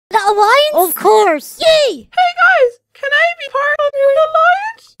alliance? Of course! Yay! Hey guys, can I be part of your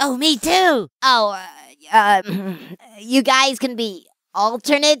alliance? Oh, me too! You guys can be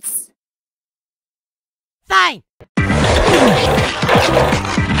alternates? Fine!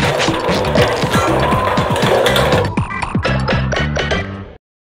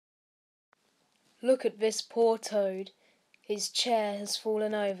 Look at this poor toad. His chair has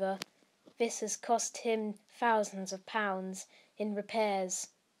fallen over. This has cost him thousands of pounds in repairs.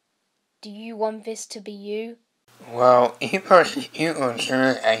 Do you want this to be you? Well, you persecute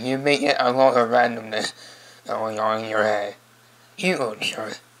sir, and you make it a lot of randomness going on in your head. You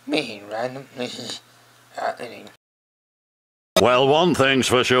sir, making randomness is happening. Well, one thing's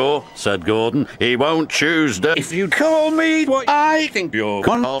for sure, said Gordon. He won't choose the... If you call me what I think you're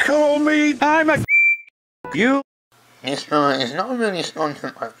gonna call me, I'm a you. This story is not really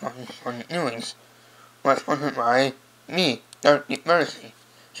sponsored by Fun Doings, but sponsored by me, Dirty Mercy.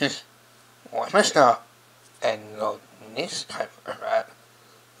 Just watch my stuff and love this type of rap.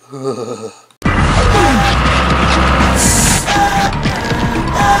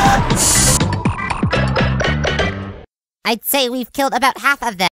 I'd say we've killed about half of them.